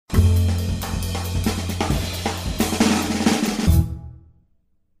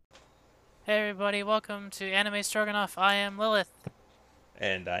Hey everybody, welcome to Anime Stroganoff. I am Lilith,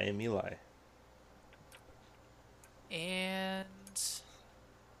 And I am Eli. and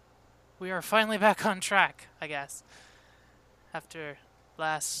we are finally back on track, I guess. After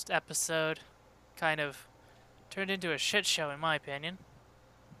last episode kind of turned into a shit show, in my opinion.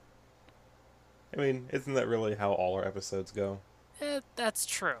 I mean, isn't that really how all our episodes go? That's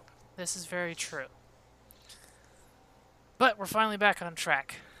true. This is very true. But we're finally back on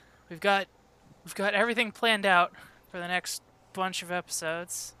track. We've got we've got everything planned out for the next bunch of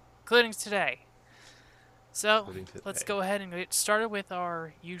episodes, including today. So Including let's today. go ahead and get started with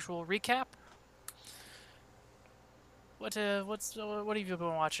our usual recap. What have you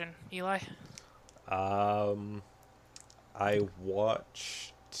been watching, Eli? Um, I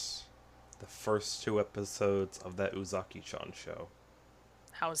watched the first two episodes of that Uzaki-chan show.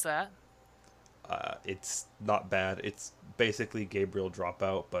 How's that? It's not bad. It's basically Gabriel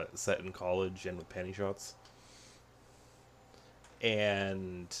Dropout, but set in college and with panty shots.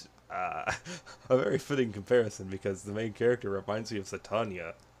 And a very fitting comparison because the main character reminds me of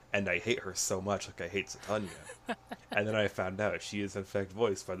Satanya, and I hate her so much, like I hate Satanya. And then I found out she is in fact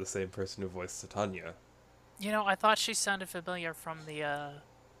voiced by the same person who voiced Satanya. You know, I thought she sounded familiar from the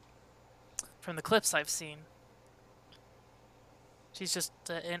clips I've seen. She's just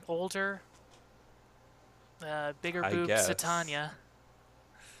an older, bigger I boobed guess Satanya,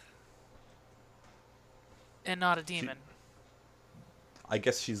 and not a she. demon. I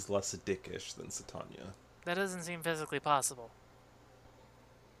guess she's less dickish than Satanya. That doesn't seem physically possible.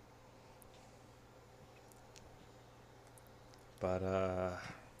 But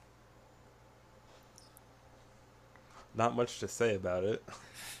not much to say about it.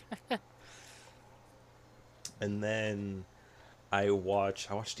 And then I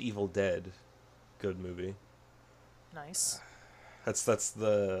watched Evil Dead. Good movie. Nice. That's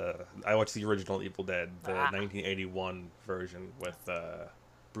the I watched the original Evil Dead, the Ah, 1981 version with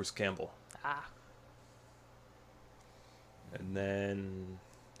Bruce Campbell. ah. And then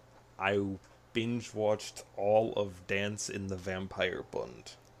I binge watched all of Dance in the Vampire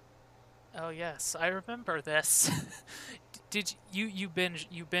Bund. Oh yes, I remember this. Did you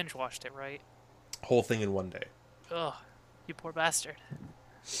binge watched it, right? Whole thing in one day. Ugh, you poor bastard.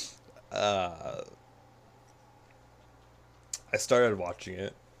 Uh, I started watching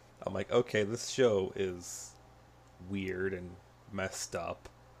it. I'm like, okay, this show is weird and messed up,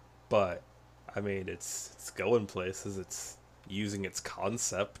 but I mean, it's going places. It's using its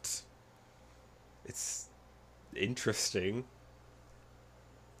concept. It's interesting.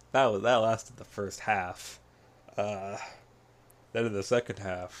 That lasted the first half. Uh, then in the second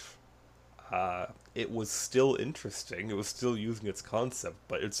half, it was still interesting. It was still using its concept,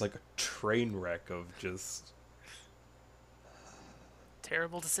 but it's like a train wreck of just.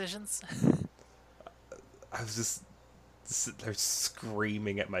 Terrible decisions. I was just sitting there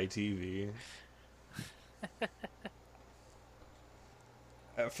screaming at my TV.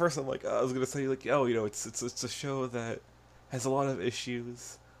 At first, I'm like, I was gonna say like, oh, it's a show that has a lot of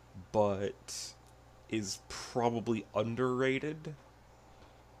issues, but is probably underrated.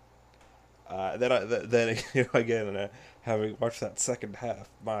 Then again, having watched that second half,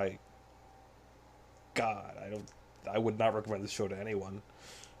 my God, I would not recommend this show to anyone.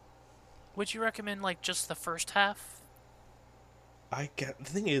 Would you recommend like just the first half? I get the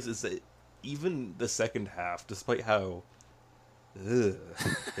thing is that even the second half, despite how ugh,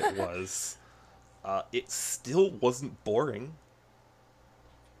 it was, it still wasn't boring.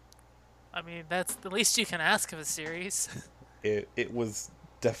 I mean, that's the least you can ask of a series. It was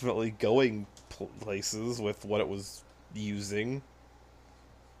definitely going places with what it was using.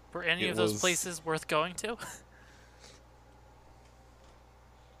 Were any It of those was places worth going to?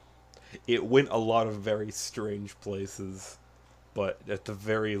 it went a lot of very strange places, but at the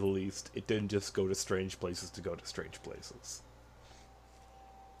very least, it didn't just go to strange places to go to strange places.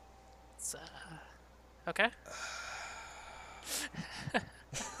 It's, okay.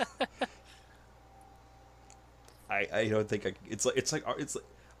 I don't think it's like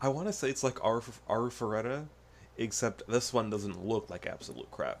I want to say it's like Arifureta, except this one doesn't look like absolute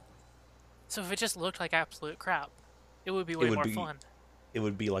crap. So if it just looked like absolute crap, it would be It way would more be fun. it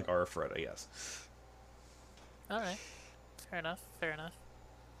would be like Arifureta, yes. All right. Fair enough. Fair enough.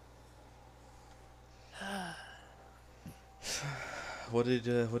 What did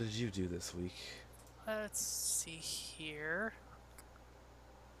you do this week? Let's see here.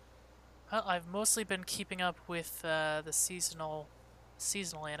 Well, I've mostly been keeping up with the seasonal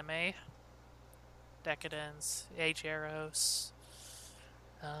anime, Decadence, Age Arrows,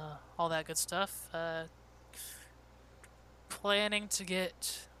 all that good stuff. Planning to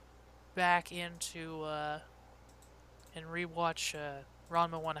get back into and rewatch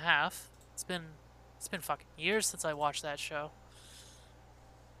Ranma 1/2. It's been fucking years since I watched that show.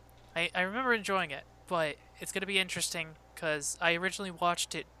 I remember enjoying it, but it's gonna be interesting because I originally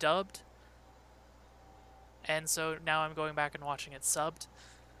watched it dubbed, and so now I'm going back and watching it subbed.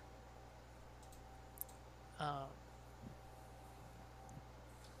 Um,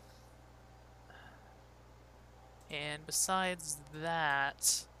 and besides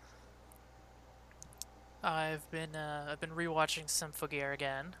that, I've been rewatching Symphogear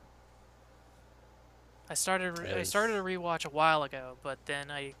again. I started to rewatch a while ago, but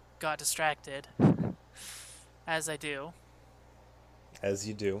then I got distracted, as I do. As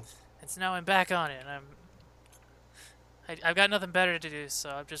you do. And so now I'm back on it. And I've got nothing better to do,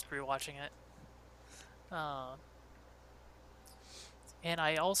 so I'm just rewatching it. And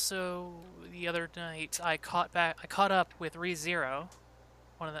I also the other night I caught up with ReZero,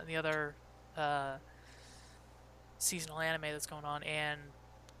 one of the other seasonal anime that's going on, and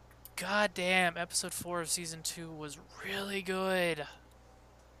goddamn, episode 4 of season 2 was really good.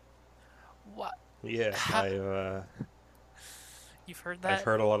 What? Yeah, You've heard that? I've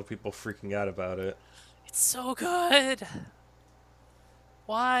heard a lot of people freaking out about it. It's so good.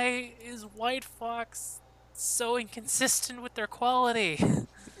 Why is White Fox so inconsistent with their quality?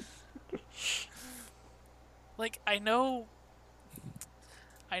 Like, I know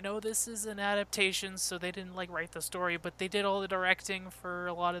this is an adaptation, so they didn't like write the story, but they did all the directing for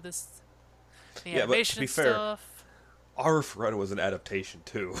a lot of this, the animation but to be stuff. fair, Arifureta was an adaptation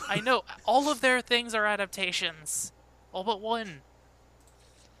too. I know all of their things are adaptations, all but one.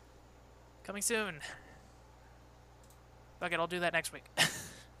 Coming soon. Fuck it, I'll do that next week.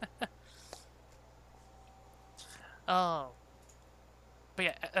 Oh. But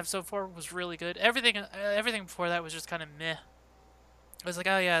yeah, episode 4 was really good. Everything before that was just kind of meh. I was like,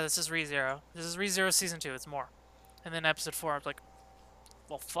 oh yeah, this is ReZero. This is ReZero season 2, it's more. And then episode 4, I was like,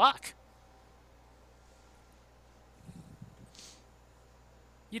 well, fuck.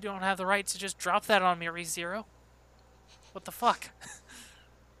 You don't have the right to just drop that on me, ReZero. What the fuck?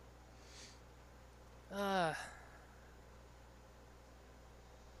 I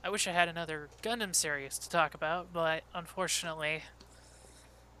wish I had another Gundam series to talk about, but unfortunately,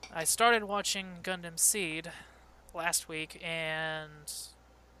 I started watching Gundam Seed last week and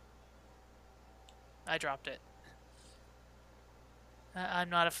I dropped it. I'm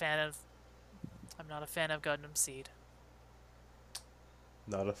not a fan of Gundam Seed.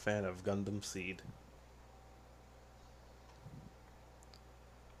 Not a fan of Gundam Seed.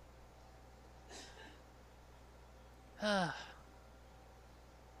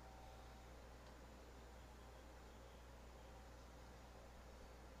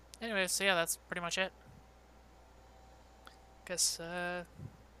 Anyway, so yeah, that's pretty much it. Guess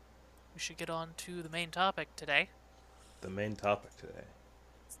we should get on to the main topic today. The main topic today.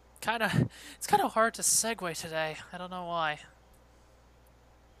 It's kind of hard to segue today. I don't know why.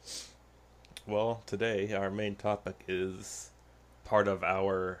 Well, today our main topic is part of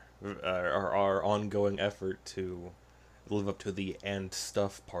our ongoing effort to live up to the "and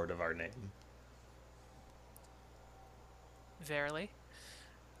stuff" part of our name. Verily.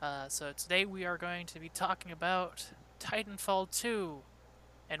 So today we are going to be talking about Titanfall 2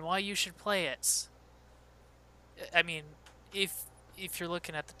 and why you should play it. I mean, if you're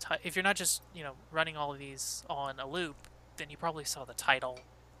looking at if you're not just, running all of these on a loop, then you probably saw the title.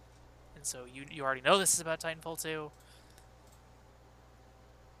 And so you already know this is about Titanfall 2.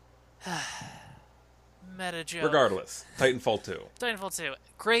 Meta joke. Regardless, Titanfall 2. Titanfall 2.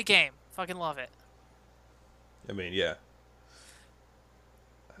 Great game. Fucking love it. I mean, yeah.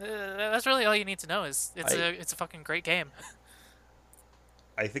 That's really all you need to know is it's a fucking great game.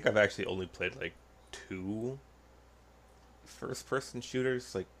 I think I've actually only played like 2 first-person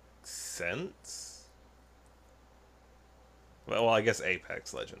shooters since. Well, I guess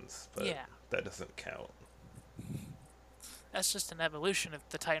Apex Legends, but yeah, that doesn't count. That's just an evolution of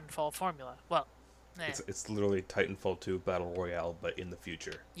the Titanfall formula. Well, it's literally Titanfall 2 Battle Royale, but in the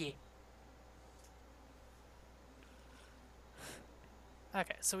future. Yeah.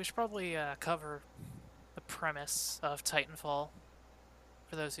 Okay, so we should probably cover the premise of Titanfall,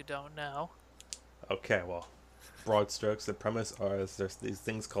 for those who don't know. Okay, well, broad strokes, the premise is there's these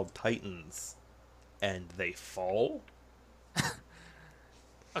things called Titans, and they fall?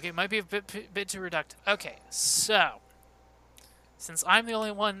 Okay, it might be a bit too reductive. Okay, so, since I'm the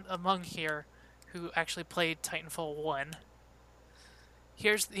only one among here who actually played Titanfall 1,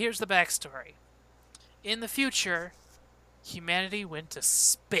 here's the backstory. In the future, humanity went to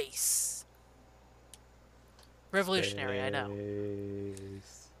space. Revolutionary, I know.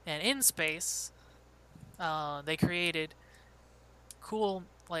 And in space, they created cool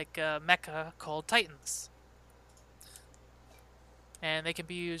mecha called Titans, and they can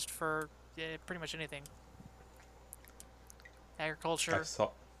be used for pretty much anything: I agriculture,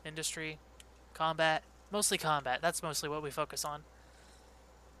 saw. industry, combat. Mostly combat. That's mostly what we focus on.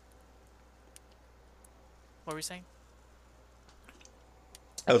 What were you saying?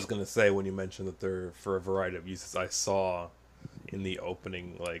 I was gonna say when you mentioned that they're for a variety of uses, I saw in the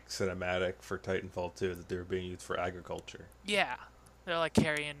opening like cinematic for Titanfall 2 that they were being used for agriculture. Yeah, they're like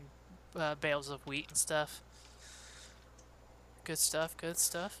carrying bales of wheat and stuff. Good stuff. Good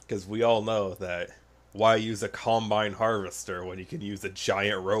stuff. Because we all know that why use a combine harvester when you can use a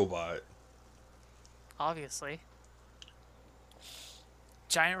giant robot? Obviously,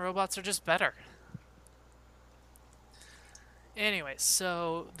 giant robots are just better. Anyway,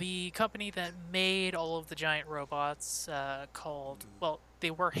 so the company that made all of the giant robots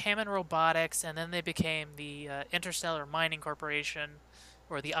they were Hammond Robotics, and then they became the Interstellar Mining Corporation,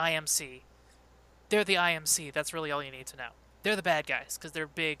 or the IMC. They're the IMC, that's really all you need to know. They're the bad guys, because they're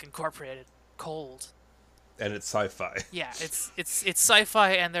big, incorporated, cold. And it's sci-fi. Yeah, it's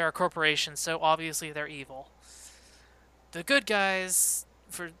sci-fi, and they're a corporation, so obviously they're evil. The good guys,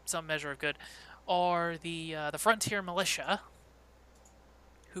 for some measure of good, are the Frontier Militia,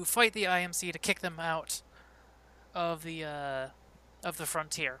 who fight the IMC to kick them out of the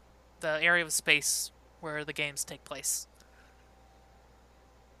frontier, the area of space where the games take place.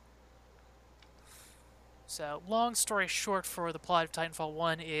 So, long story short, for the plot of Titanfall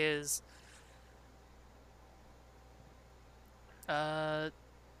 1 is a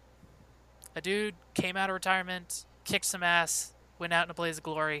dude came out of retirement, kicked some ass, went out in a blaze of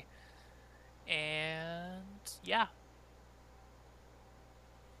glory, and yeah.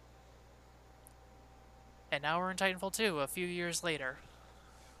 And now we're in Titanfall 2, a few years later.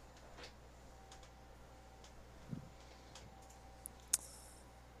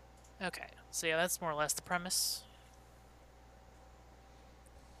 Okay, so yeah, that's more or less the premise.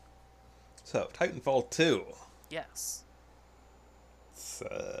 So Titanfall 2, Yes. it's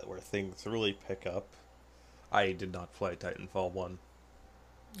where things really pick up. I did not play Titanfall 1.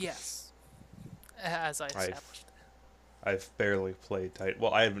 Yes. As I established. I've barely played Titan.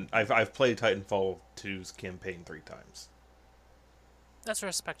 Well, I haven't. I've played Titanfall 2's campaign 3 times, That's a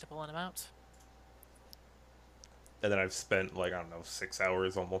respectable amount. and then I've spent like I don't know 6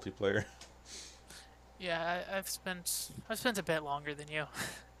 hours on multiplayer. Yeah, I've spent a bit longer than you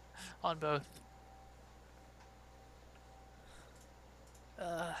on both.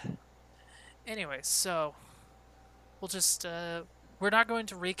 Uh, anyway, so we'll just we're not going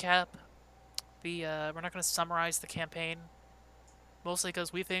to recap we're not going to summarize the campaign, mostly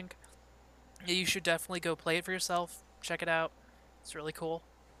because we think you should definitely go play it for yourself. Check it out. It's really cool.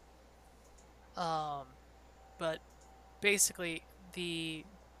 But basically the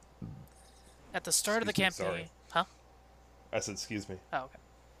at the start of the Excuse me, campaign, sorry. huh? I said, excuse me. Oh, okay.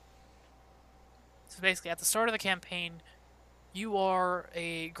 So basically, at the start of the campaign, you are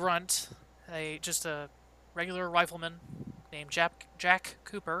a grunt, just a regular rifleman named Jack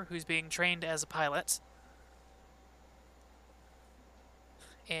Cooper, who's being trained as a pilot.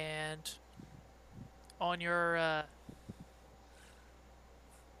 And on your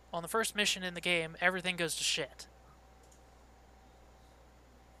on the first mission in the game, everything goes to shit.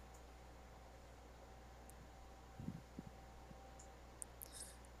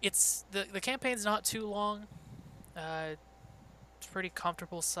 The campaign's not too long. It's pretty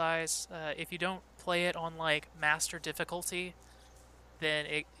comfortable size. If you don't play it on like master difficulty, then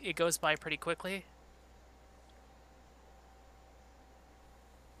it goes by pretty quickly.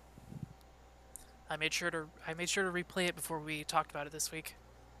 I made sure to replay it before we talked about it this week.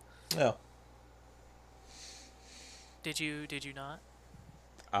 Yeah, Did you not?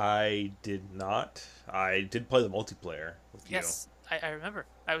 I did not. I did play the multiplayer with you. Yes, I remember.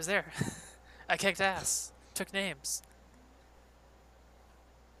 I was there. I kicked ass. Took names.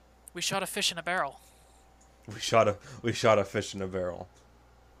 We shot a fish in a barrel. We shot a fish in a barrel.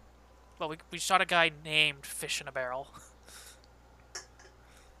 Well, we shot a guy named Fish in a Barrel.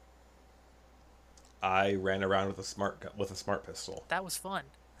 I ran around with a smart pistol. That was fun.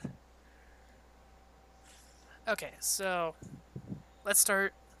 Okay, so let's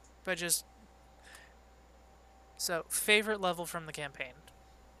start by just favorite level from the campaign.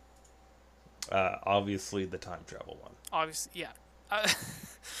 Obviously the time travel one. Obviously, yeah.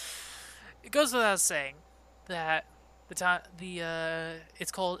 It goes without saying that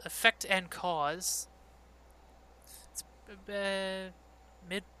it's called Effect and Cause. It's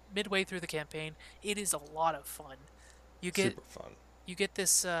midway through the campaign. It is a lot of fun. You get Super fun. you get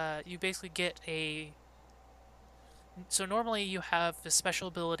this. You basically get a. So normally you have the special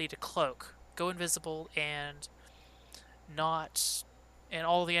ability to cloak, go invisible, and not, and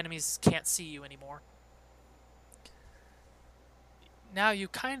all the enemies can't see you anymore. Now you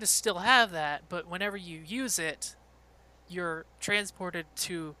kind of still have that, but whenever you use it, you're transported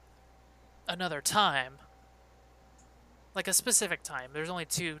to another time, like a specific time. There's only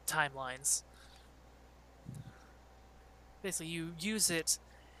two timelines. Basically, you use it,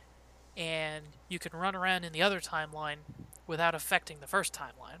 and you can run around in the other timeline without affecting the first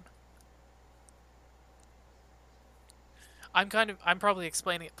timeline. I'm probably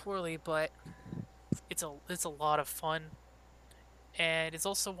explaining it poorly, but it's a lot of fun, and it's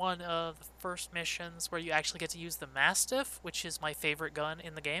also one of the first missions where you actually get to use the Mastiff, which is my favorite gun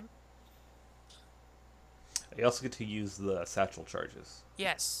in the game. You also get to use the satchel charges.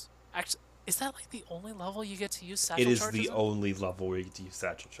 Yes, actually, is that like the only level you get to use It satchel is charges the in? only level where you get to use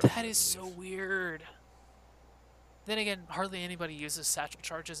satchel charges. That is so weird. Then again, hardly anybody uses satchel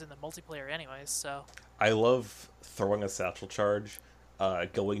charges in the multiplayer anyways, so... I love throwing a satchel charge,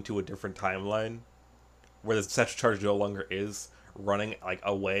 going to a different timeline, where the satchel charge no longer is, running like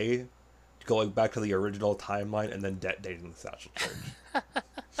away, going back to the original timeline, and then detonating the satchel charge.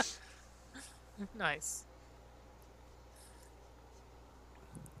 Nice.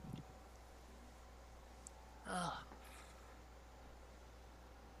 Ugh.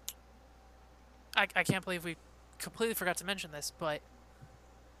 I can't believe we completely forgot to mention this, but...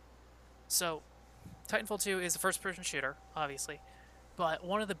 So, Titanfall 2 is a first-person shooter, obviously. But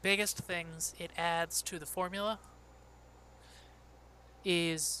one of the biggest things it adds to the formula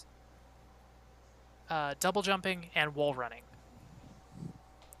is double jumping and wall running.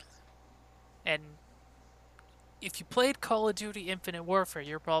 And if you played Call of Duty Infinite Warfare,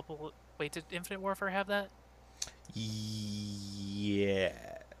 you're probably... Wait, did Infinite Warfare have that? Yes.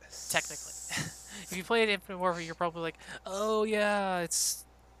 Technically. If you played Infinite Warfare, you're probably like, oh yeah, it's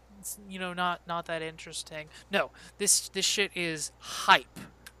not that interesting. No, this shit is hype.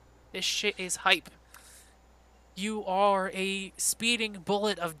 This shit is hype. You are a speeding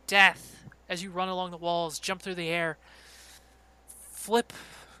bullet of death as you run along the walls, jump through the air, flip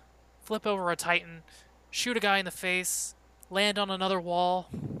over a Titan, shoot a guy in the face, land on another wall,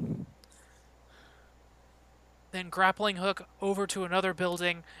 then grappling hook over to another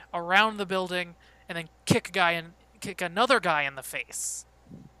building, around the building, and then kick another guy in the face.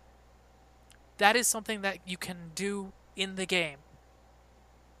 That is something that you can do in the game.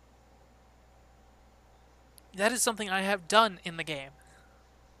 That is something I have done in the game.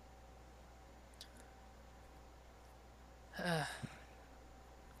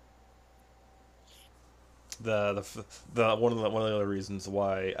 The one of the other reasons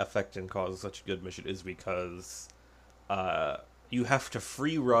why Effect and Cause is such a good mission is because you have to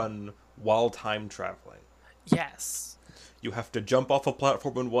free run while time traveling. Yes. You have to jump off a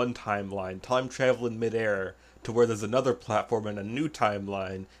platform in one timeline, time travel in midair to where there's another platform in a new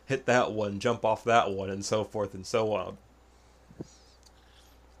timeline, hit that one, jump off that one, and so forth and so on.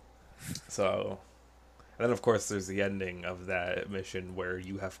 So, and then of course there's the ending of that mission where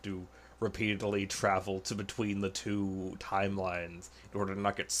you have to repeatedly travel to between the two timelines in order to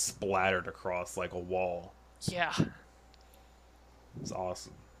not get splattered across like a wall. Yeah. It's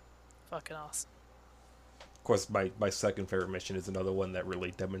awesome. Fucking awesome. Of course, my second favorite mission is another one that really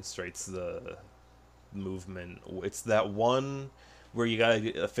demonstrates the movement. It's that one where you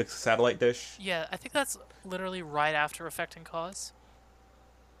gotta fix a satellite dish. Yeah, I think that's literally right after Effect and Cause.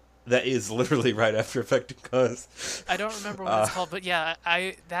 That is literally right after Effect and Cause. I don't remember what it's called, but yeah,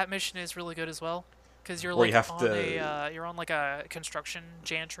 that mission is really good as well, because you're Where like you have on to, you're on like a construction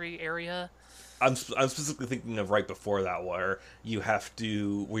gantry area. I'm specifically thinking of right before that, where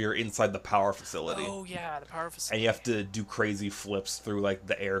where you're inside the power facility. Oh yeah, the power facility. And you have to do crazy flips through like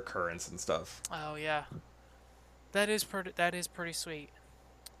the air currents and stuff. Oh yeah, that is pretty sweet.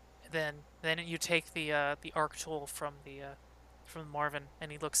 Then you take the arc tool from Marvin,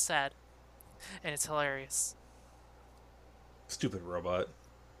 and he looks sad, and it's hilarious. Stupid robot.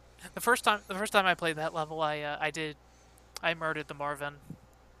 The first time I played that level, I murdered the Marvin.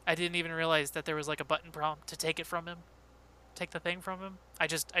 I didn't even realize that there was like a button prompt to take the thing from him. I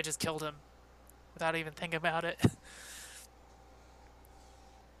just killed him without even thinking about it.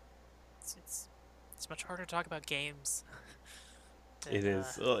 It's much harder to talk about games. It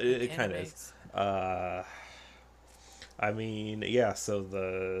is. Well, it kind of is. I mean, yeah. So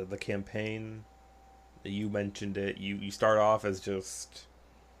the campaign, you mentioned it. You start off as just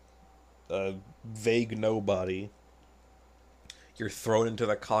a vague nobody. You're thrown into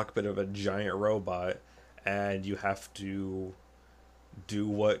the cockpit of a giant robot, and you have to do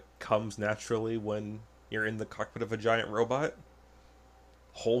what comes naturally when you're in the cockpit of a giant robot.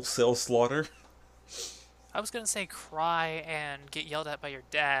 Wholesale slaughter. I was gonna say cry and get yelled at by your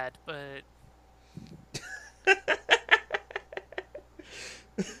dad, but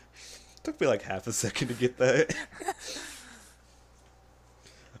Took me like half a second to get that.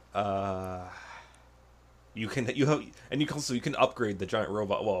 uh you can you have and you can also you can upgrade the giant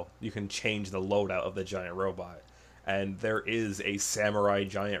robot. Well, you can change the loadout of the giant robot. And there is a samurai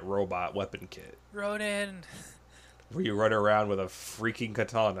giant robot weapon kit Ronin, where you run around with a freaking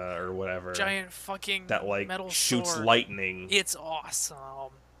katana or whatever giant fucking that like metal shoots sword. lightning. It's awesome.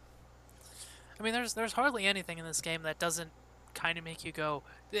 I mean, there's hardly anything in this game that doesn't kind of make you go,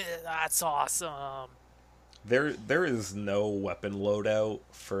 "That's awesome." There is no weapon loadout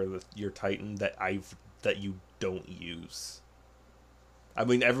for your Titan that you don't use. I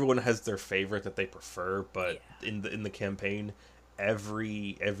mean, everyone has their favorite that they prefer, but Yeah. in the campaign,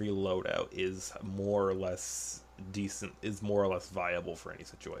 every loadout is more or less decent, is more or less viable for any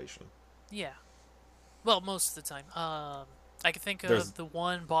situation. Yeah. Well, most of the time. I can think There's of the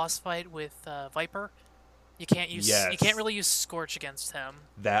one boss fight with Viper. You yes, can't really use Scorch against him.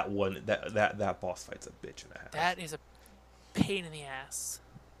 that one that boss fight's a bitch and a half. That is a pain in the ass.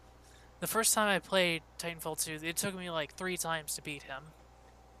 The first time I played Titanfall 2, it took me like 3 times to beat him.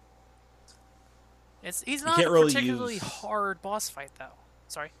 He's not can't a really particularly use- hard boss fight though.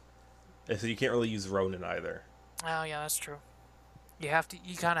 Sorry. So you can't really use Ronin either. Oh yeah, that's true. You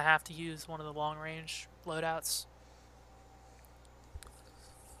kind of have to use one of the long range loadouts.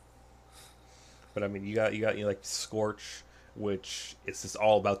 But I mean, you got like Scorch, which is just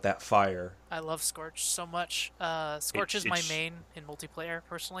all about that fire. I love Scorch so much. Scorch is my main in multiplayer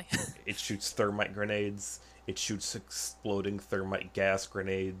personally. It shoots thermite grenades. It shoots exploding thermite gas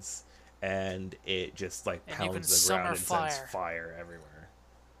grenades, and it just like And you can pounds the summer ground and sends fire. fire everywhere.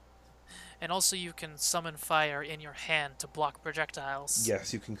 And also you can summon fire in your hand to block projectiles.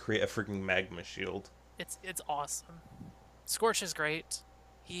 Yes, you can create a freaking magma shield. It's awesome. Scorch is great.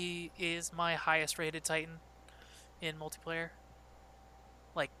 He is my highest rated Titan in multiplayer.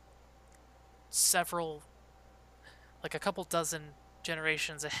 Like a couple dozen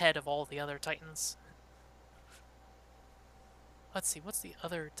generations ahead of all the other Titans. Let's see, what's the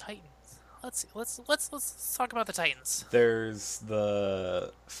other Titans? Let's talk about the Titans. There's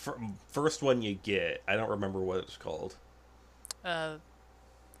the first one you get. I don't remember what it's called. The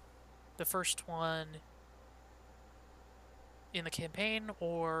first one in the campaign,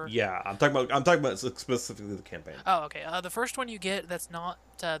 or Yeah, I'm talking about specifically the campaign. oh, okay. The first one you get that's not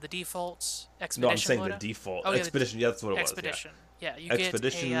the default expedition. No, I'm saying loadout. the default Oh, yeah, expedition. Yeah, that's what it expedition. Yeah, you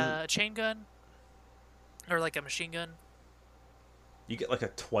Expedition- get a chain gun or like a machine gun. was. You get like a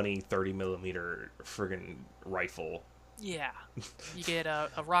 20-30 millimeter friggin' rifle. Yeah, you get a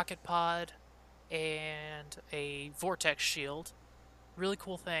rocket pod and a vortex shield. Really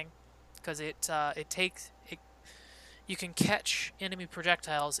cool thing because you can catch enemy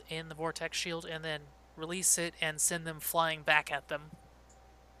projectiles in the vortex shield and then release it and send them flying back at them.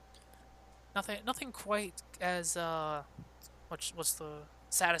 Nothing quite as what's the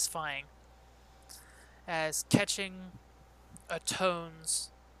satisfying as catching a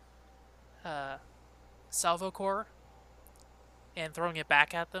Tone's salvo core and throwing it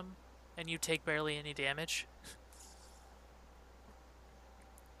back at them, and you take barely any damage.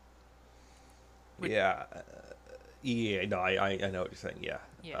 Yeah. Yeah, no, I know what you're saying. Yeah,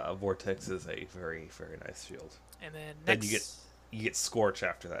 Yeah. Vortex is a very very nice shield. And then Then next, you get Scorch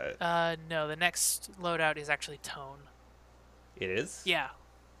after that. no, the next loadout is actually Tone. It is. Yeah.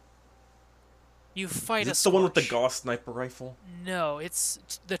 You fight Is a it the one with the Scorch. Gauss sniper rifle? No,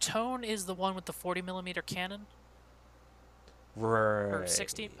 it's the Tone is the one with the 40mm cannon Right. or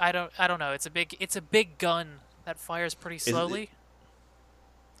 60. I don't know. It's a big gun that fires pretty it- slowly.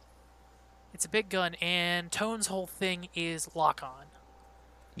 It's a big gun, and Tone's whole thing is lock on.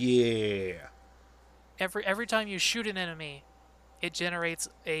 Yeah. Every time you shoot an enemy, it generates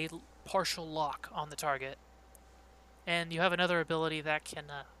a partial lock on the target. And you have another ability that can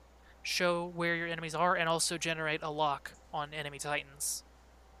show where your enemies are and also generate a lock on enemy titans.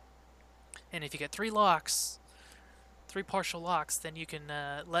 And if you get 3 partial locks, then you can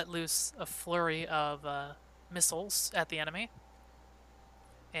let loose a flurry of missiles at the enemy.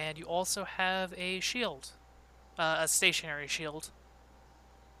 And you also have a shield, a stationary shield.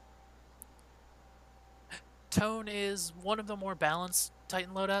 Tone is one of the more balanced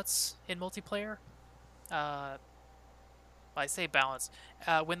Titan loadouts in multiplayer. I say balanced.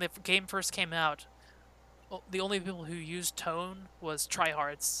 When the game first came out, the only people who used Tone was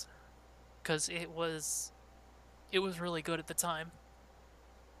tryhards, because it was really good at the time.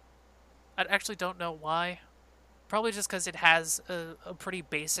 I actually don't know why. Probably just because it has a pretty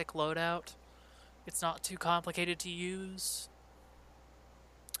basic loadout. It's not too complicated to use.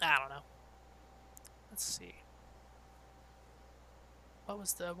 I don't know. Let's see. What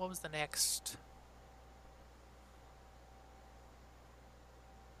was the next?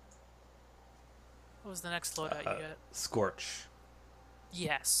 What was the next loadout you got? Scorch,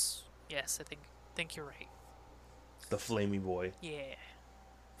 Yes. Yes, I think you're right. the flamey boy. Yeah.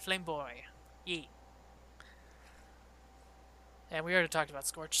 Flame Boy. Yeah. And we already talked about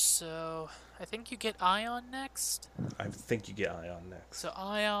Scorch, so I think you get Ion next. I think you get Ion next. So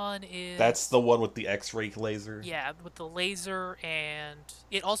Ion is That's the one with the X-ray laser. yeah, with the laser, and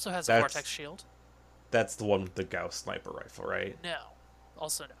it also has a That's- vortex shield. That's the one with the Gauss sniper rifle, right? No.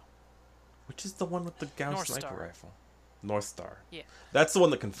 Also no. Which is the one with the Gauss North sniper Star. rifle? North Star. Yeah. That's the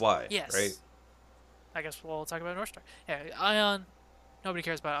one that can fly, Yes. right? I guess we'll talk about North Star. Yeah, Ion. Nobody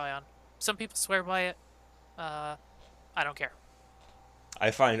cares about Ion. Some people swear by it. I don't care. I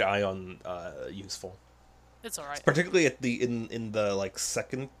find Ion useful, It's alright. particularly at the in the like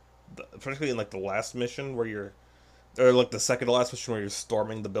second, particularly in like the last mission where you're, or like the second to last mission where you're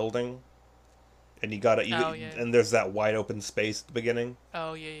storming the building, and you gotta Oh, yeah. and there's that wide open space at the beginning.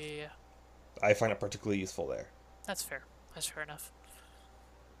 Oh, yeah. I find it particularly useful there. That's fair. That's fair enough.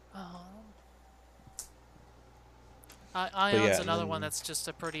 Ion's yeah, another and one then- that's just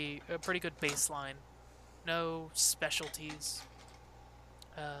a pretty good baseline. No specialties.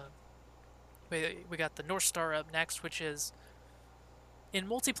 We got the North Star up next, which is in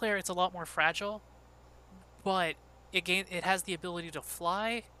multiplayer it's a lot more fragile, but it has the ability to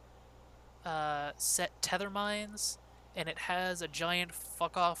fly, set tether mines, and it has a giant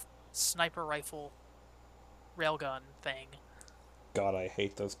fuck off sniper rifle railgun thing. God, I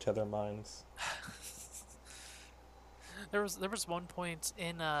hate those tether mines. There was one point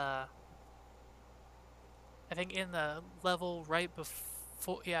in I think in the level right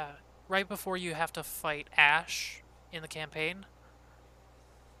before you have to fight Ash in the campaign.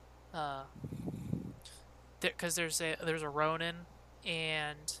 Because there's a Ronin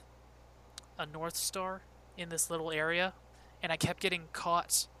and a North Star in this little area, and I kept getting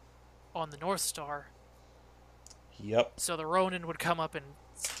caught on the North Star. Yep. So the Ronin would come up and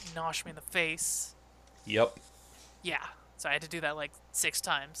nosh me in the face. Yep. Yeah, so I had to do that like 6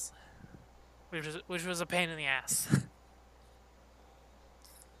 times, which was a pain in the ass.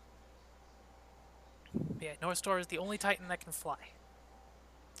 Yeah, North Star is the only Titan that can fly.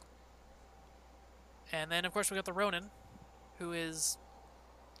 And then of course we got the Ronin, who is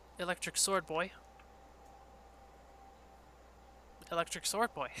Electric Sword Boy. Electric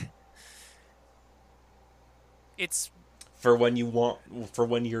Sword Boy. It's For when your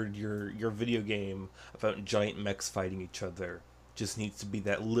video game about giant mechs fighting each other just needs to be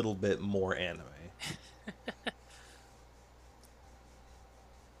that little bit more anime.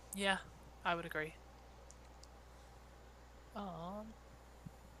 yeah, I would agree.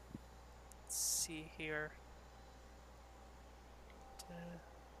 Let's see here.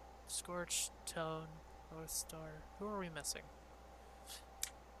 Scorch, Tone, North Star. Who are we missing?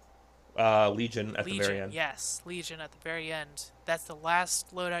 Legion at the very end. Yes, Legion at the very end. That's the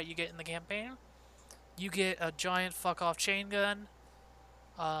last loadout you get in the campaign. You get a giant fuck off chain gun.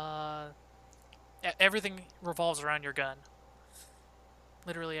 Everything revolves around your gun.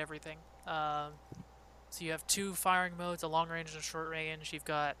 Literally everything. So you have 2 firing modes, a long range and a short range. You've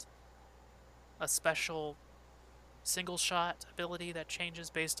got a special single shot ability that changes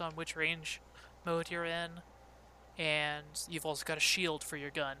based on which range mode you're in. And you've also got a shield for your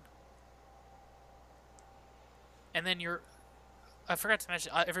gun. And then I forgot to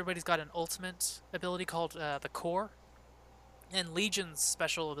mention, everybody's got an ultimate ability called the Core. And Legion's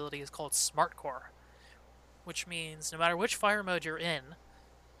special ability is called Smart Core, which means no matter which fire mode you're in,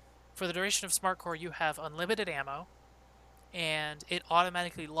 for the duration of Smart Core you have unlimited ammo, and it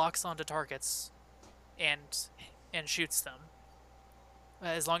automatically locks onto targets and shoots them,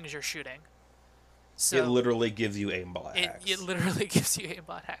 as long as you're shooting. So It literally gives you aimbot hacks. it literally gives you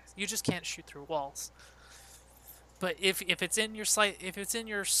aimbot hacks. You just can't shoot through walls. But if it's in your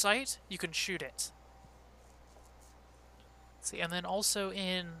sight, you can shoot it. See, and then also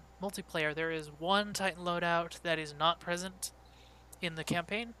in multiplayer, there is one Titan loadout that is not present in the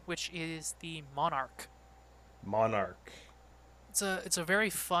campaign, which is the Monarch. Monarch. It's a very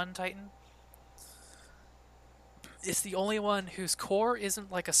fun Titan. It's the only one whose core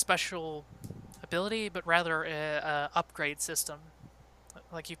isn't like a special ability, but rather a upgrade system.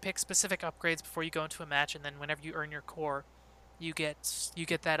 Like you pick specific upgrades before you go into a match, and then whenever you earn your core, you get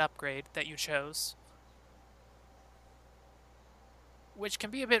that upgrade that you chose. which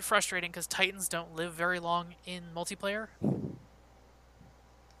can be a bit frustrating because Titans don't live very long in multiplayer.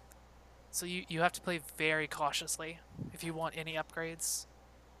 So you have to play very cautiously if you want any upgrades.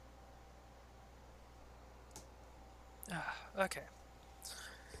 Okay.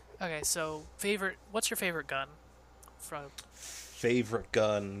 Okay, so what's your favorite gun from? Favorite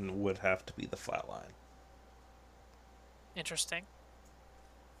gun would have to be the Flatline. Interesting.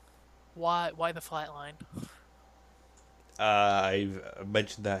 Why the Flatline? I've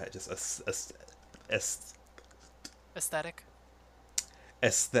mentioned that just Aesthetic?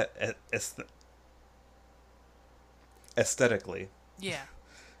 aesthetically, Yeah.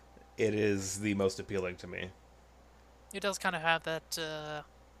 it is the most appealing to me. It does kind of have that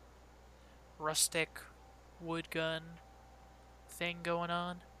rustic wood gun thing going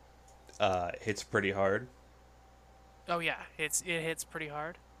on. Hits pretty hard. Oh yeah, it hits pretty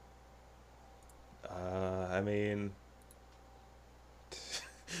hard. I mean,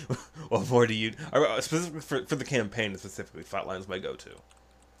 what more do you? Specifically for the campaign specifically, Flatline's my go-to.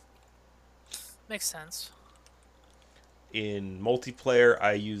 Makes sense. In multiplayer,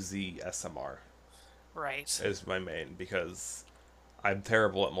 I use the SMR Right. as my main because I'm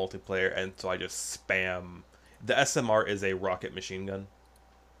terrible at multiplayer, and so I just spam. The SMR is a rocket machine gun,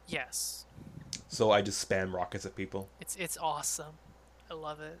 Yes. so I just spam rockets at people. It's awesome. I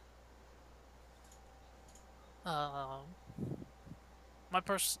love it. Um, my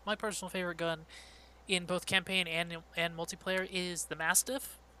personal favorite gun in both campaign and multiplayer is the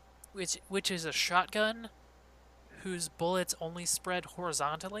Mastiff, which is a shotgun whose bullets only spread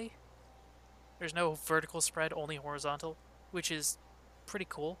horizontally. There's no vertical spread, only horizontal, which is pretty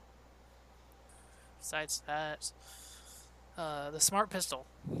cool. Besides that, the Smart Pistol.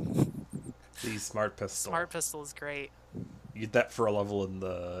 The smart pistol. Smart Pistol is great. You get that for a level in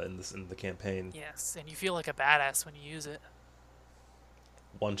the campaign. Yes, and you feel like a badass when you use it.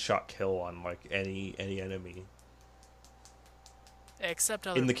 One shot kill on like any enemy Except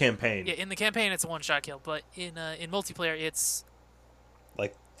other in the campaign. Yeah, in the campaign it's a one-shot kill, but in multiplayer it's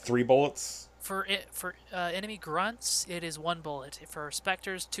Like 3 bullets. for enemy grunts it is 1 bullet. For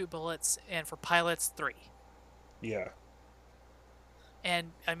specters 2 bullets, and for pilots 3. Yeah.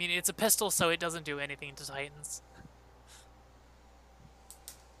 And I mean it's a pistol, so it doesn't do anything to Titans.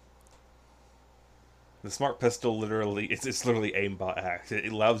 The smart pistol literally it's literally aimbot hacked.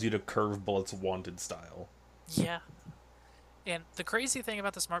 It allows you to curve bullets wanted style. Yeah. And the crazy thing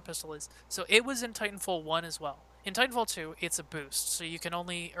about the Smart Pistol is, so it was in Titanfall 1 as well. In Titanfall 2, it's a boost, so you can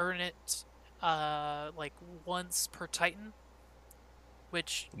only earn it like once per Titan,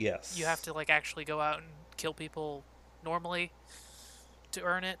 which Yes. you have to like actually go out and kill people normally to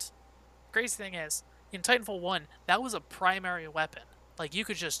earn it. Crazy thing is, in Titanfall 1, that was a primary weapon. Like you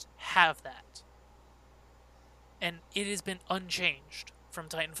could just have that. And it has been unchanged from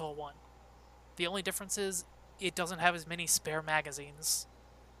Titanfall 1. The only difference is it doesn't have as many spare magazines.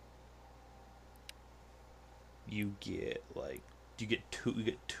 You get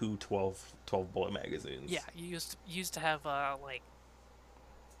two 12 bullet magazines. Yeah, you used to have like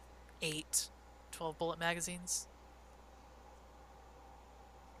 8 12 bullet magazines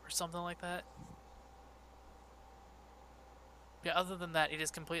or something like that. Yeah, other than that, it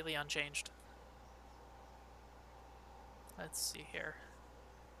is completely unchanged. Let's see here.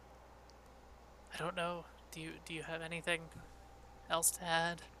 I don't know. Do you have anything else to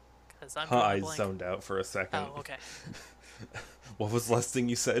add? Because I'm I blank. zoned out for a second. Oh, okay. What was the last thing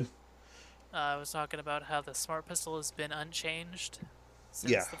you said? I was talking about how the Smart Pistol has been unchanged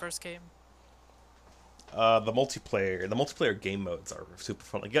since the first game. The multiplayer game modes are super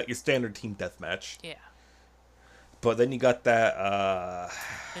fun. Like you got your standard team deathmatch. Yeah. But then you got that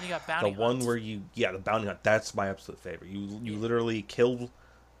Then you got Bounty the one Hunt. where the bounty hunt. That's my absolute favorite. You literally kill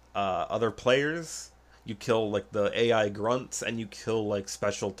other players. You kill like the AI grunts, and you kill like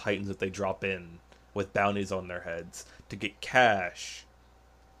special titans that they drop in with bounties on their heads to get cash.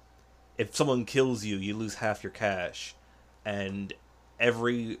 If someone kills you, you lose half your cash, and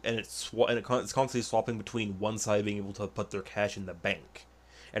it's constantly swapping between one side being able to put their cash in the bank,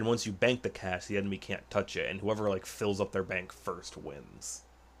 and once you bank the cash, the enemy can't touch it, and whoever like fills up their bank first wins.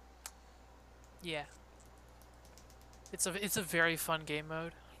 Yeah. It's a very fun game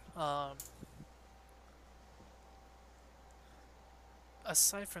mode.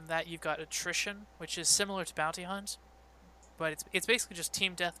 Aside from that, you've got Attrition, which is similar to Bounty Hunt, but it's basically just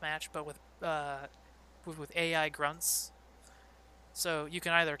team deathmatch, but with AI grunts. So you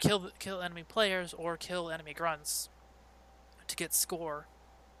can either kill enemy players or kill enemy grunts to get score,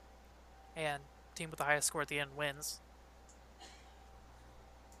 and team with the highest score at the end wins.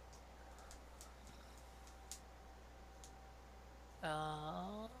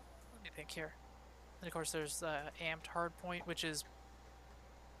 think here. And of course, there's amped hardpoint, which is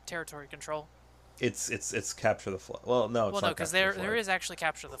territory control. It's capture the flag. Well, no, it's Well, no, not because capture the there flag. is actually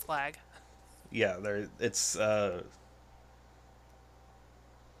capture the flag. Yeah, there. It's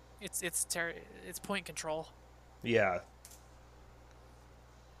point control. Yeah.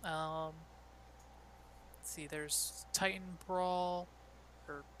 Let's see. There's Titan Brawl,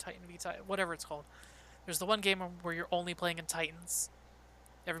 or Titan v Titan, whatever it's called. There's the one game where you're only playing in Titans.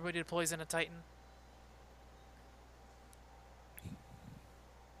 Everybody deploys in a Titan.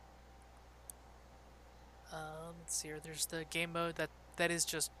 Let's see here. There's the game mode that is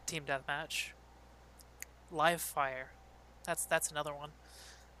just team deathmatch. Live fire. That's another one.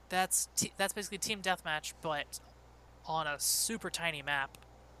 That's basically team deathmatch, but on a super tiny map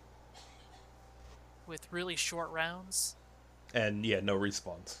with really short rounds. And yeah, no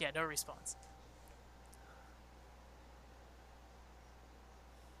respawns. Yeah, no respawns.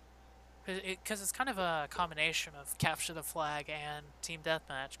 Because it's kind of a combination of capture the flag and team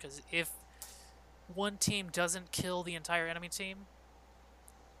deathmatch. Because if one team doesn't kill the entire enemy team,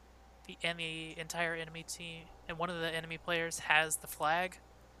 the entire enemy team, and one of the enemy players has the flag,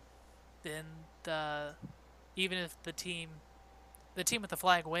 then even if the team with the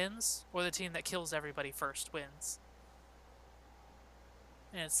flag wins, or the team that kills everybody first wins.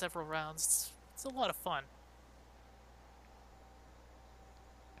 And it's several rounds. It's a lot of fun.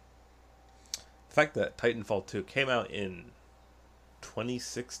 The fact that Titanfall 2 came out in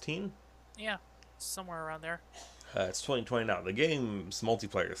 2016? Yeah, somewhere around there. It's 2020 now. The game's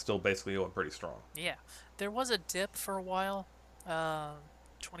multiplayer is still basically going pretty strong. Yeah, there was a dip for a while,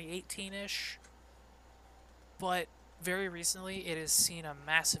 2018-ish, but very recently it has seen a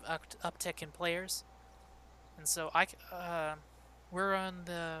massive uptick in players, and so we're in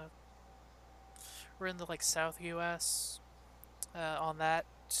the like South U.S. On that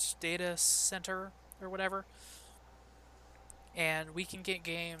data center or whatever, and we can get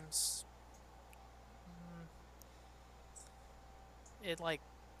games in like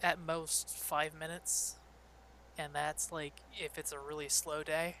at most 5 minutes, and that's like if it's a really slow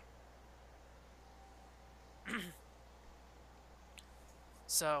day.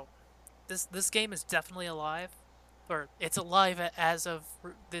 So this game is definitely alive, or it's alive as of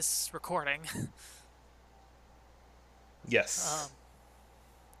this recording. Yes.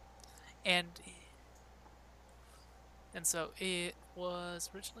 and so it was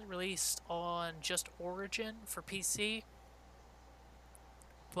originally released on just Origin for PC,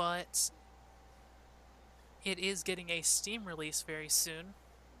 but it is getting a Steam release very soon,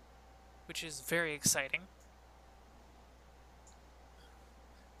 which is very exciting.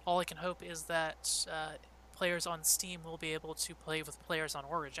 All I can hope is that players on Steam will be able to play with players on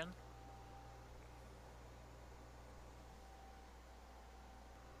Origin.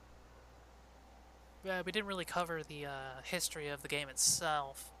 We didn't really cover the history of the game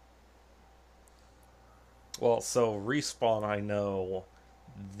itself. Well, so Respawn, I know,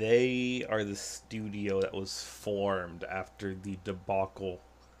 they are the studio that was formed after the debacle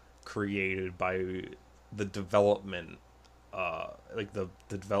created by the development, like the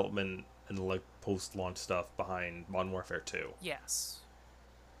development and like post-launch stuff behind Modern Warfare 2. Yes.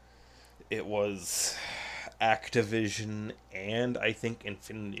 It was Activision and I think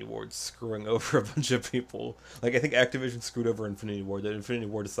Infinity Ward screwing over a bunch of people. Like, I think Activision screwed over Infinity Ward. That Infinity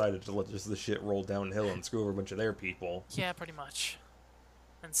Ward decided to let just the shit roll downhill and screw over a bunch of their people. Yeah, pretty much.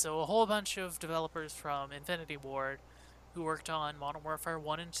 And so a whole bunch of developers from Infinity Ward who worked on Modern Warfare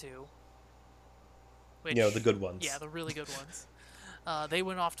 1 and 2, which, You know, the good ones. Yeah, the really good ones. They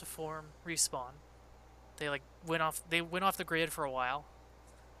went off to form Respawn. They went off the grid for a while,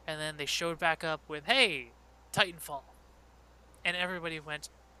 and then they showed back up with, "Hey, Titanfall," and everybody went,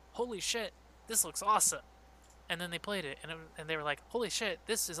 "Holy shit, this looks awesome!" And then they played it, and they were like, "Holy shit,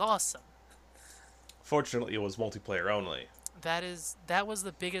 this is awesome!" Fortunately, it was multiplayer only. That was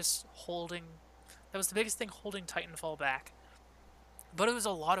the biggest thing holding Titanfall back. But it was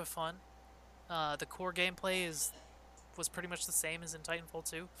a lot of fun. The core gameplay was pretty much the same as in Titanfall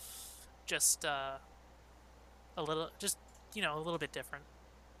 2, just a little bit different.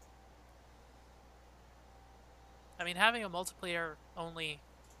 I mean, having a multiplayer only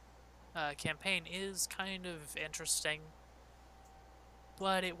campaign is kind of interesting,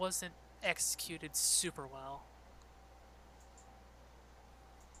 but it wasn't executed super well.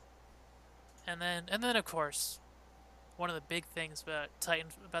 And then of course, one of the big things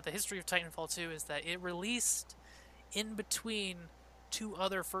about the history of Titanfall 2 is that it released in between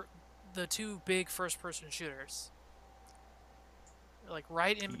the two big first-person shooters, like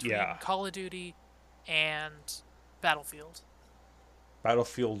right in between Call of Duty and Battlefield.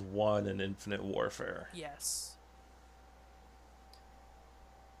 Battlefield 1 and Infinite Warfare. Yes.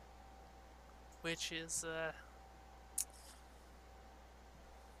 Which is,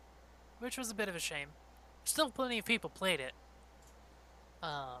 which was a bit of a shame. Still plenty of people played it.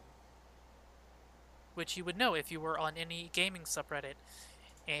 Which you would know if you were on any gaming subreddit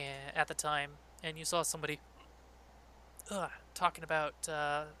at the time, and you saw somebody talking about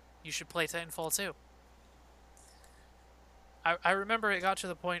you should play Titanfall 2. I remember it got to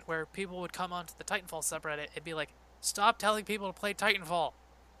the point where people would come onto the Titanfall subreddit and be like, "Stop telling people to play Titanfall.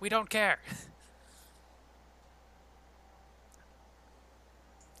 We don't care."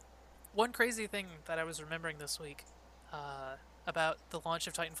 One crazy thing that I was remembering this week about the launch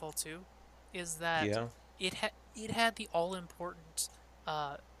of Titanfall 2 is that Yeah. it had the all-important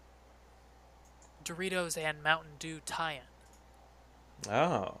Doritos and Mountain Dew tie-in.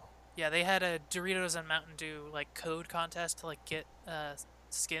 Oh. Yeah, they had a Doritos and Mountain Dew like code contest to like get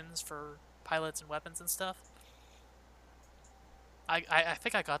skins for pilots and weapons and stuff. I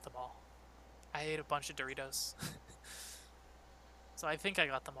think I got them all. I ate a bunch of Doritos. So I think I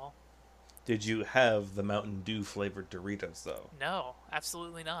got them all. Did you have the Mountain Dew flavored Doritos though? No,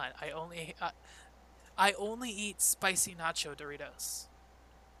 absolutely not. I only eat spicy nacho Doritos.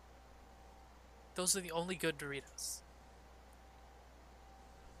 Those are the only good Doritos.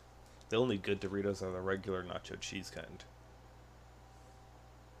 The only good Doritos are the regular nacho cheese kind.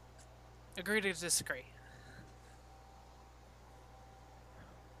 Agree to disagree.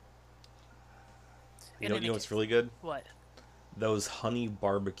 You know what's really good? What? Those honey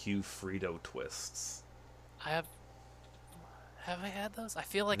barbecue Frito twists. Have I had those? I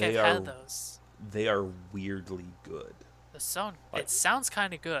feel like They I've are- had those. They are weirdly good. It sounds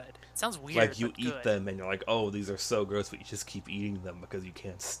kind of good. It sounds weird. Like you but eat good. them and you're like, oh, these are so gross, but you just keep eating them because you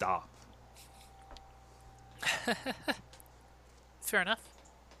can't stop. Fair enough.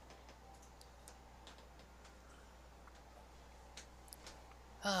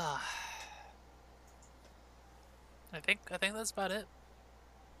 I think that's about it.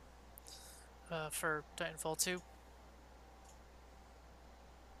 For Titanfall 2.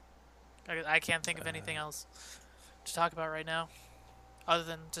 I can't think of anything else to talk about right now, other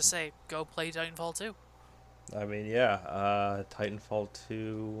than to say, go play Titanfall 2. I mean, yeah, Titanfall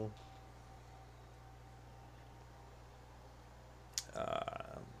 2.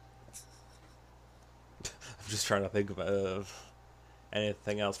 I'm just trying to think of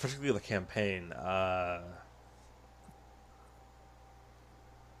anything else, particularly the campaign.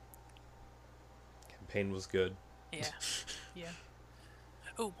 Campaign was good. Yeah, yeah.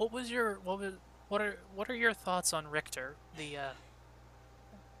 Oh, what are your thoughts on Richter? I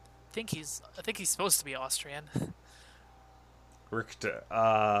think he's supposed to be Austrian. Richter,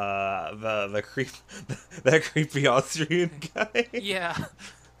 the creep, that creepy Austrian guy. Yeah.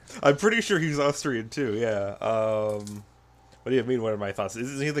 I'm pretty sure he's Austrian too. Yeah. What do you mean? What are my thoughts?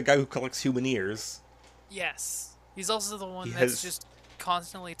 Isn't he the guy who collects human ears? Yes. He's also the one He that's has- just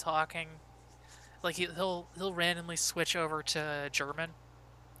constantly talking. Like he'll randomly switch over to German.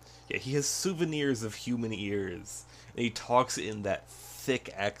 Yeah, he has souvenirs of human ears, and he talks in that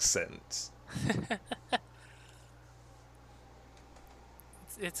thick accent.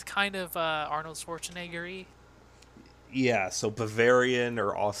 It's kind of Arnold Schwarzenegger-y. Yeah, so Bavarian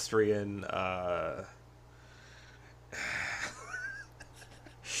or Austrian.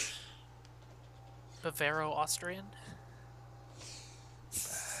 Bavaro-Austrian.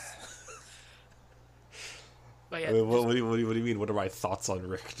 But yeah, I mean, what do you mean? What are my thoughts on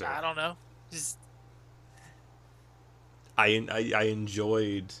Richter? I don't know. Just I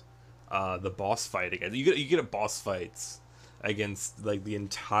enjoyed the boss fight again. You get a boss fights against like the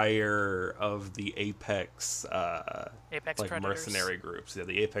entire of the Apex Apex like Predators. mercenary groups. Yeah,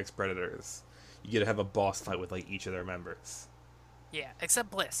 the Apex Predators. You get to have a boss fight with like each of their members, Yeah,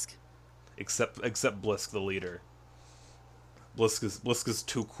 except Blisk. except Blisk, the leader. Blisk is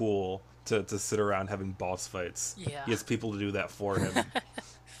too cool to sit around having boss fights. Yeah. He has people to do that for him.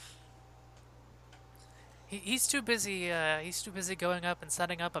 He's too busy. He's too busy going up and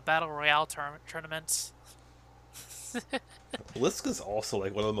setting up a battle royale tournament. Blisk is also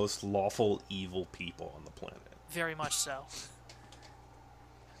like one of the most lawful evil people on the planet. Very much so.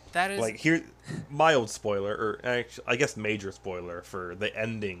 That is Like here, mild spoiler, or actually, I guess major spoiler for the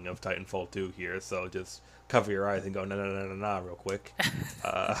ending of Titanfall 2 here. So just cover your eyes and go na real quick.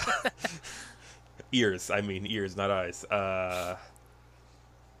 Ears, not eyes.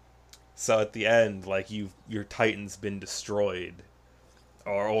 So at the end, like your Titan's been destroyed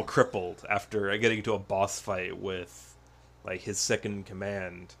or crippled after getting into a boss fight with like his second in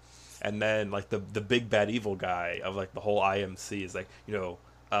command, and then like the big bad evil guy of like the whole IMC is like,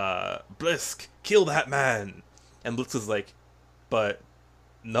 Blisk, kill that man, and Blisk is like, but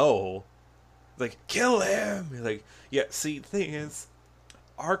no, like kill him. He's like, yeah. See, the thing is,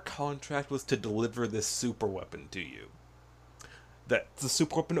 our contract was to deliver this super weapon to you. That's the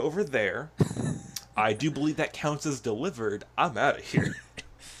super weapon over there. I do believe that counts as delivered. I'm out of here.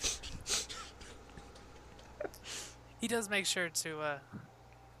 He does make sure to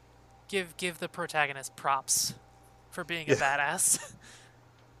give the protagonist props for being a badass.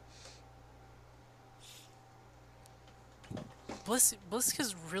 Blisk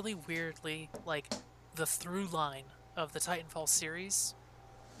is really weirdly like the through line of the Titanfall series.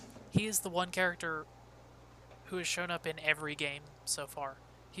 He is the one character who has shown up in every game so far.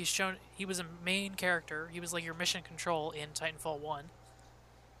 He was a main character. He was like your mission control in Titanfall 1.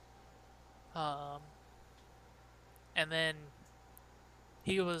 And then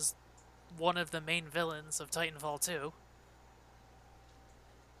he was one of the main villains of Titanfall 2.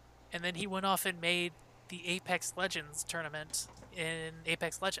 And then he went off and made the Apex Legends tournament in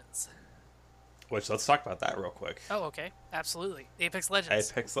Apex Legends. Which, let's talk about that real quick. Oh, okay. Absolutely. Apex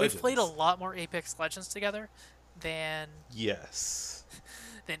Legends. Apex Legends. We've played a lot more Apex Legends together than Yes.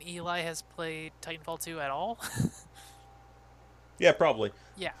 than Eli has played Titanfall 2 at all. Yeah, probably.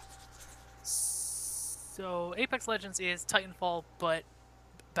 Yeah. So Apex Legends is Titanfall, but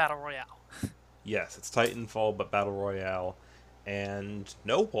Battle Royale. Yes, it's Titanfall, but Battle Royale, and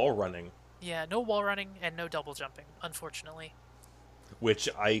no wall running. Yeah, no wall running and no double jumping, unfortunately. Which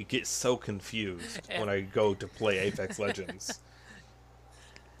I get so confused when I go to play Apex Legends.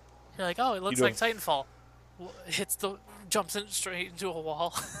 You're like, oh, it looks like Titanfall. Hits jumps in straight into a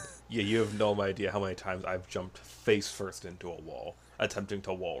wall. Yeah, you have no idea how many times I've jumped face first into a wall, attempting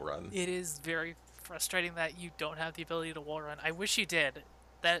to wall run. It is very frustrating that you don't have the ability to wall run. I wish you did.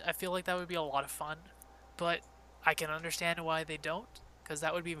 I feel like that would be a lot of fun, but I can understand why they don't, because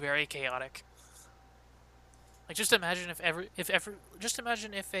that would be very chaotic. Like, just imagine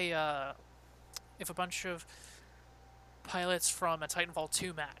if a bunch of pilots from a Titanfall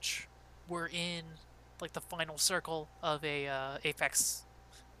 2 match were in like the final circle of a Apex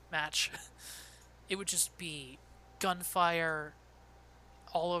match. It would just be gunfire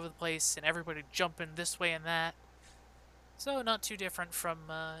all over the place and everybody jumping this way and that. So not too different from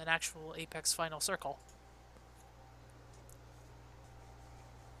an actual Apex final circle.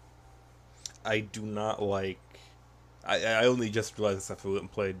 I do not like... I only just realized this after we went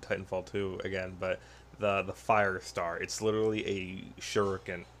and played Titanfall 2 again, but the Fire Star, it's literally a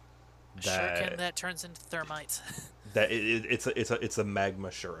shuriken. Shuriken that turns into thermite. It's a magma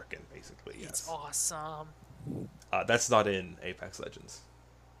shuriken, basically, yes. It's awesome. That's not in Apex Legends.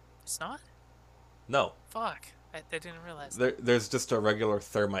 It's not? No. Fuck. I didn't realize There's just a regular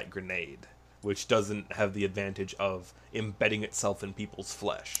thermite grenade, which doesn't have the advantage of embedding itself in people's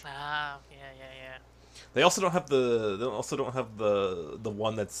flesh. Ah, yeah. They also don't have the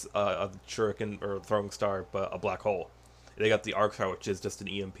one that's a shuriken or a throwing star, but a black hole. They got the arc star, which is just an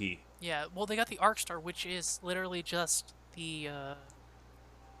EMP. Yeah, well, they got the arc star, which is literally just the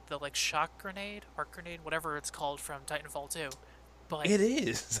like shock grenade, arc grenade, whatever it's called from Titanfall 2. But it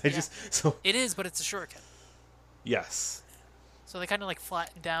is. It is, but it's a shuriken. Yes. So they kind of like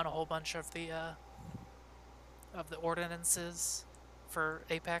flattened down a whole bunch of the ordinances for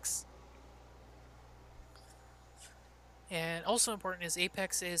Apex. And also important is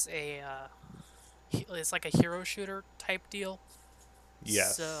Apex is it's like a hero shooter type deal.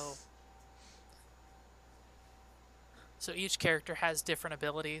 Yes. So each character has different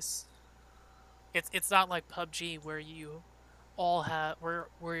abilities. It's not like PUBG where you all have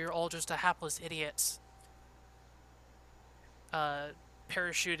where you're all just a hapless idiot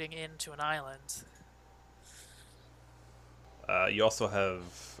parachuting into an island. You also have,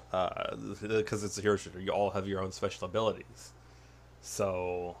 because it's a hero shooter, you all have your own special abilities.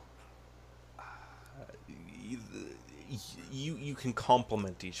 So, you can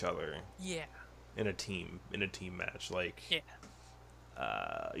complement each other. Yeah. In a team match, like. Yeah.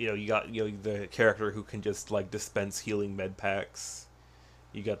 You got the character who can just like dispense healing med packs.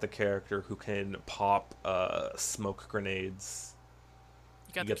 You got the character who can pop smoke grenades.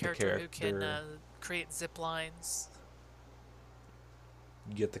 You got the character who can create zip lines.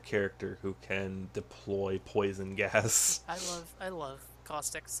 You get the character who can deploy poison gas. I love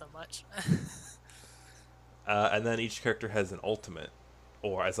Caustic so much. And then each character has an ultimate,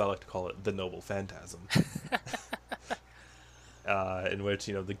 or as I like to call it, the Noble Phantasm. In which,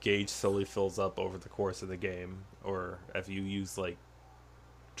 the gauge slowly fills up over the course of the game, or if you use, like,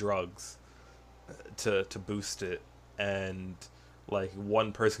 drugs to boost it, and like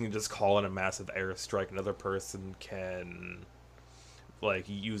one person can just call in a massive airstrike, another person can like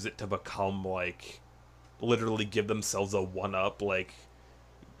use it to become like literally give themselves a one up, like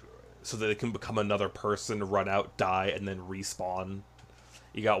so that they can become another person, run out, die, and then respawn.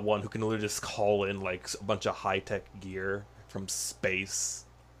 You got one who can literally just call in like a bunch of high tech gear from space.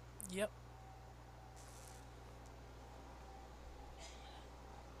 Yep.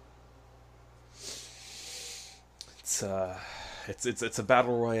 It's a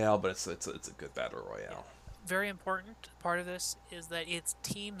battle royale, but it's a good battle royale. Very important part of this is that it's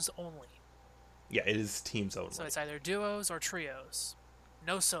teams only. Yeah, it is teams only. So it's either duos or trios.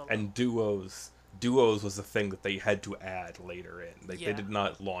 No solo. And duos was the thing that they had to add later in. Like they Yeah. did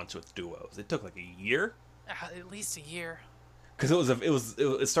not launch with duos. It took like a year At least a year. because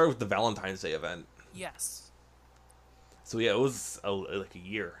it started with the Valentine's Day event. Yes. So yeah, it was like a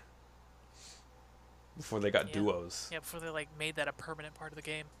year before they got Yeah. duos. Yeah, before they like made that a permanent part of the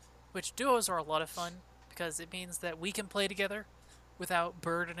game. Which duos are a lot of fun because it means that we can play together without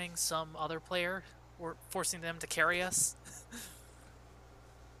burdening some other player or forcing them to carry us.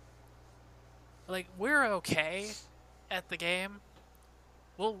 Like we're okay at the game.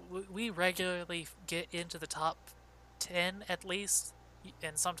 We regularly get into the top 10 at least,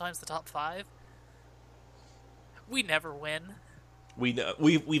 and sometimes the top 5. We never win,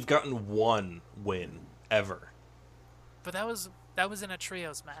 We've gotten one win ever. but that was in a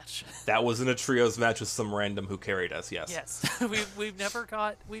trios match. That was in a trios match with some random who carried us. Yes. Yes, we've never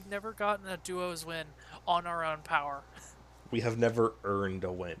gotten a duos win on our own power, We have never earned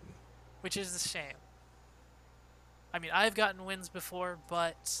a win. which is a shame. I mean, I've gotten wins before,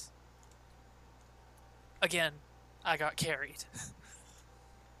 but again, I got carried.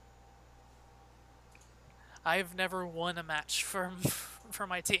 I've never won a match for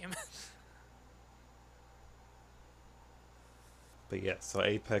my team. But yeah, so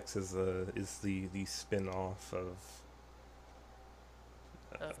Apex is the spin-off of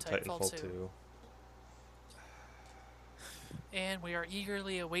Of Titanfall 2. And we are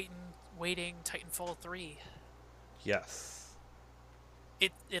eagerly waiting Titanfall 3. Yes.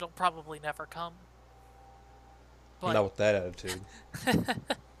 It'll probably never come. But Not with that attitude.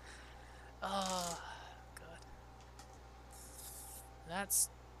 oh god. That's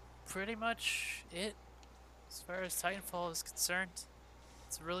pretty much it as far as Titanfall is concerned.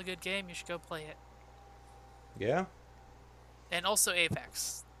 It's a really good game, you should go play it. Yeah? And also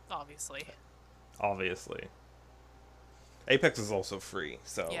Apex, obviously. Obviously. Apex is also free,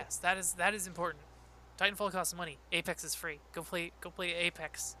 so Yes, that is important. Titanfall costs money. Apex is free. Go play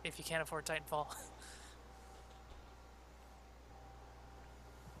Apex if you can't afford Titanfall.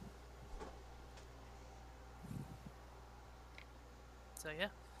 So yeah,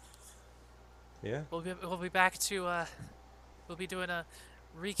 yeah. we'll be back to we'll be doing a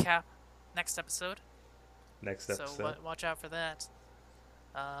recap next episode. Next So episode. watch out for that.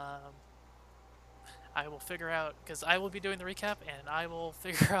 I will figure out because I will be doing the recap, and I will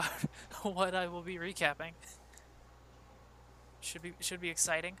figure out what I will be recapping. Should be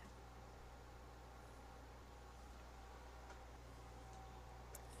exciting.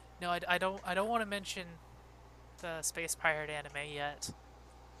 No, I don't want to mention the Space Pirate anime yet.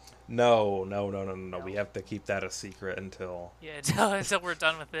 No. No. We have to keep that a secret until Yeah, until we're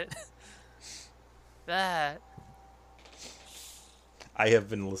done with it. That. I have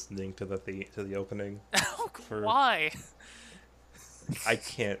been listening to the opening. For- Why? I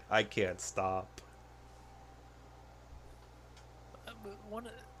can't stop.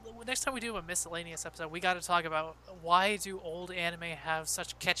 Next time we do a miscellaneous episode, we got to talk about why do old anime have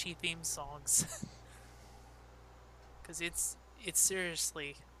such catchy theme songs? Because it's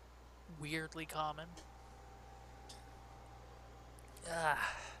seriously weirdly common.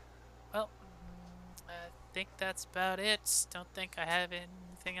 Well, I think that's about it. Don't think I have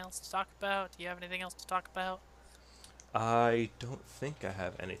anything else to talk about. Do you have anything else to talk about? I don't think I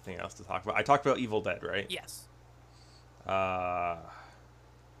have anything else to talk about. I talked about Evil Dead, right? Yes. I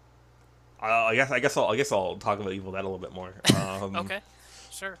guess I'll talk about Evil Dead a little bit more. Okay.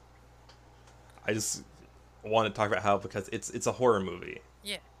 Sure. I just want to talk about how because it's a horror movie,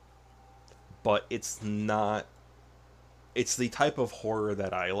 Yeah. but it's not. It's the type of horror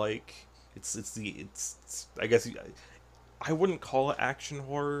that I like. I guess I wouldn't call it action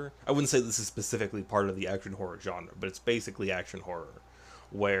horror. I wouldn't say this is specifically part of the action horror genre, but it's basically action horror,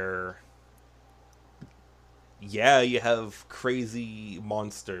 where yeah, you have crazy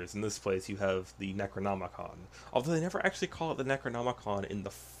monsters. In this place, you have the Necronomicon. Although they never actually call it the Necronomicon in the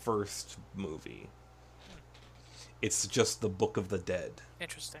first movie. It's just the Book of the Dead.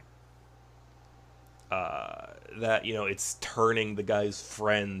 Interesting. that it's turning the guy's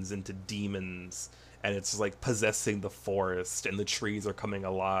friends into demons, and it's like possessing the forest, and the trees are coming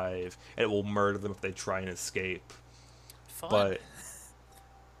alive, and it will murder them if they try and escape. Fun. But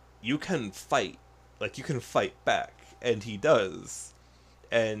you can fight, like you can fight back, and he does.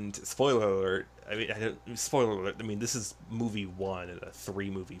 And spoiler alert, spoiler alert, this is movie one in a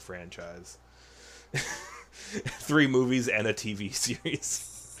 3-movie franchise. 3 movies and a TV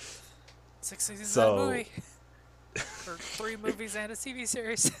series. 6 seasons So- of a movie. Or 3 movies and a TV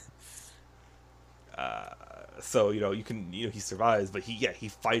series. So he survives, but he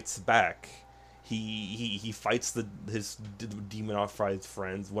fights back. He fights his demonified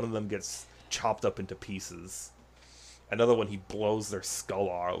friends. One of them gets chopped up into pieces. Another one, he blows their skull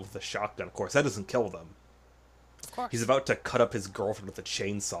off with a shotgun. Of course, that doesn't kill them. Of course. He's about to cut up his girlfriend with a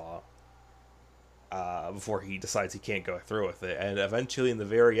chainsaw before he decides he can't go through with it. And eventually, in the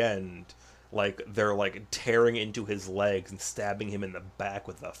very end, like they're like tearing into his legs and stabbing him in the back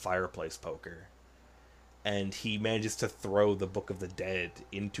with a fireplace poker. And he manages to throw the Book of the Dead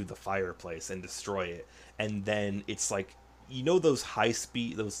into the fireplace and destroy it. And then it's like, those high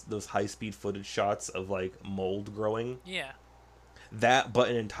speed footage shots of like mold growing. Yeah. That, but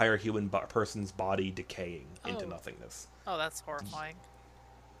an entire human person's body decaying into nothingness. Oh, that's horrifying.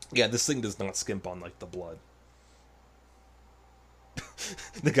 Yeah, this thing does not skimp on like the blood.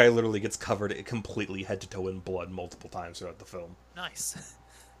 The guy literally gets covered completely head to toe in blood multiple times throughout the film. Nice.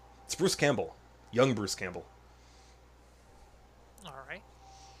 It's Bruce Campbell. Young Bruce Campbell. Alright.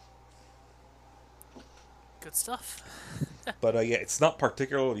 Good stuff. But yeah, it's not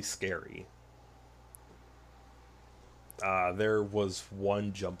particularly scary. There was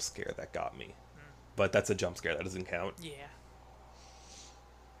one jump scare that got me. But that's a jump scare, that doesn't count. Yeah.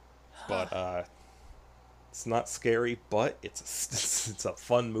 But it's not scary, but it's a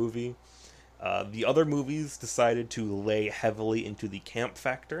fun movie. The other movies decided to lay heavily into the camp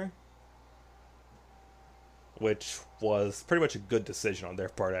factor, which was pretty much a good decision on their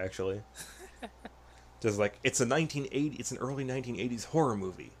part, actually. Just like, it's an early 1980s horror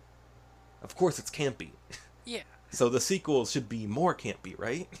movie. Of course it's campy. Yeah. So the sequel should be more campy,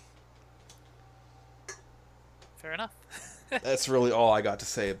 right? Fair enough. That's really all I got to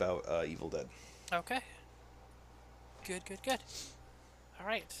say about Evil Dead. Okay. Good.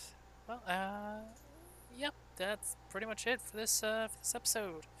 Alright. Well, yep, that's pretty much it for this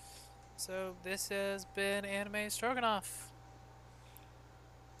episode. So this has been Anime Stroganoff.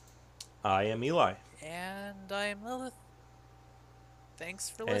 I am Eli. And I am Lilith. Thanks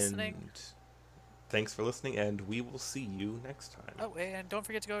for listening. Thanks for listening, and we will see you next time. Oh, and don't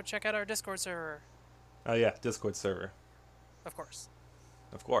forget to go check out our Discord server. Oh yeah, Discord server. Of course.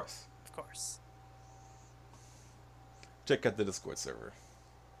 Of course. Of course. Check out the Discord server.